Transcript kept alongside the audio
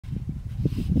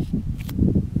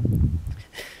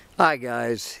Hi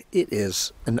guys, it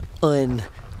is an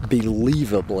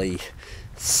unbelievably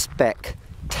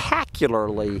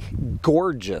spectacularly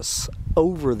gorgeous,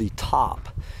 over the top,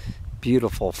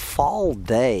 beautiful fall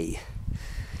day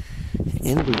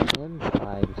in the end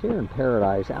times here in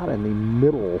paradise, out in the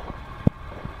middle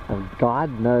of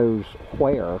God knows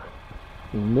where,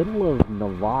 in the middle of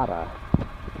Nevada.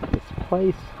 This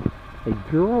place, a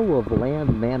Bureau of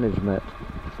Land Management,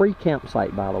 free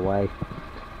campsite by the way,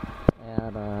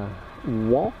 at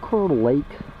Walker Lake,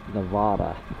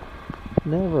 Nevada.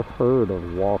 Never heard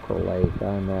of Walker Lake.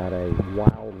 I'm at a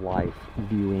wildlife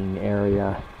viewing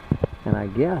area, and I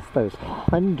guess those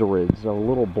hundreds of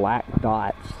little black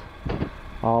dots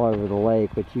all over the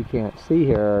lake, which you can't see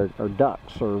here, are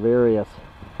ducks or various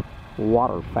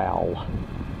waterfowl.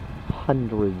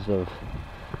 Hundreds of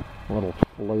little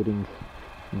floating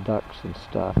ducks and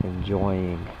stuff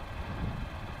enjoying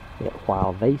it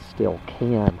while they still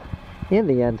can in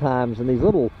the end times. And these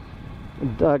little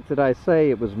ducks, did I say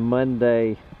it was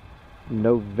Monday,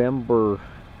 November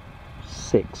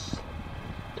 6th,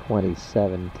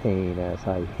 2017, as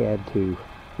I head to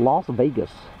Las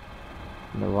Vegas,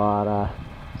 Nevada.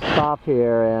 Stop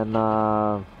here and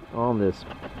on this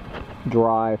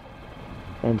drive.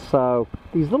 And so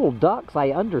these little ducks, I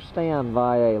understand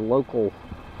by a local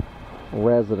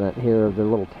resident here of the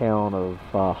little town of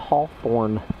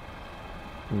Hawthorne,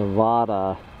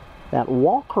 Nevada, that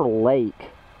Walker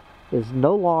Lake is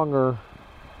no longer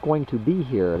going to be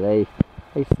here. They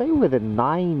say within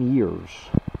 9 years,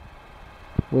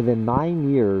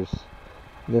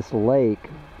 this lake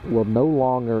will no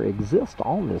longer exist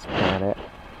on this planet.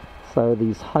 So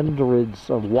these hundreds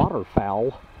of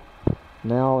waterfowl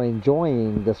now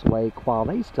enjoying this lake while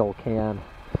they still can.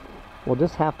 We'll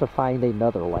just have to find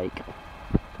another lake.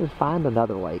 Just find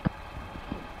another lake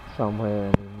somewhere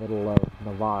in the middle of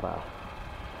Nevada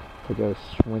to go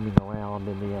swimming around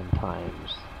in the end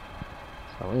times.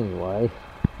 So anyway,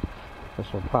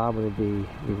 this will probably be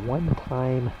the one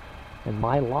time in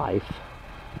my life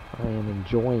I am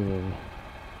enjoying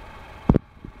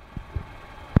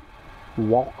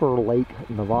Walker Lake,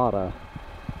 Nevada,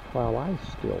 while I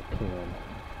still can.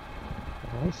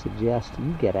 And I suggest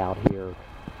you get out here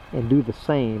and do the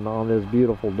same on this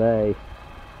beautiful day.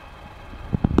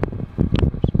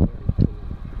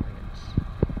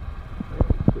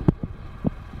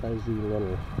 Fuzzy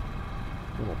little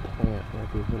plant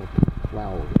with these little pink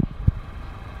flowers.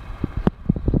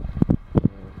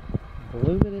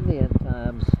 Blooming in the end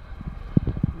times.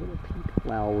 Little pink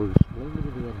flowers blooming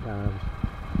in the end times.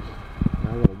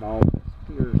 My little dog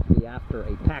appears to be after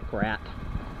a pack rat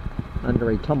under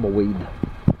a tumbleweed.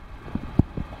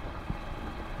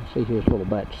 See his little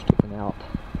butt sticking out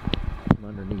from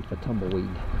underneath a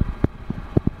tumbleweed.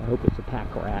 I hope it's a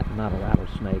pack rat, not a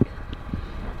rattlesnake.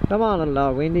 Come on, little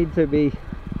dog. We need to be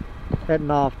heading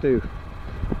off to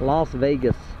Las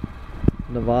Vegas,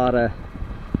 Nevada,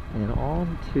 and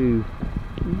on to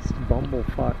East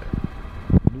Bumblefuck,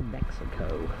 New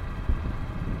Mexico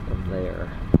from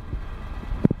there.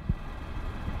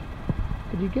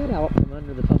 Could you get out from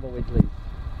under the tumbleweed, please?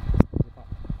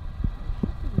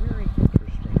 Something very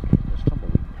interesting in this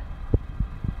tumbleweed.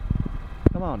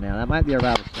 Come on now, that might be a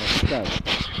rattlesnake. Let's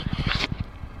go.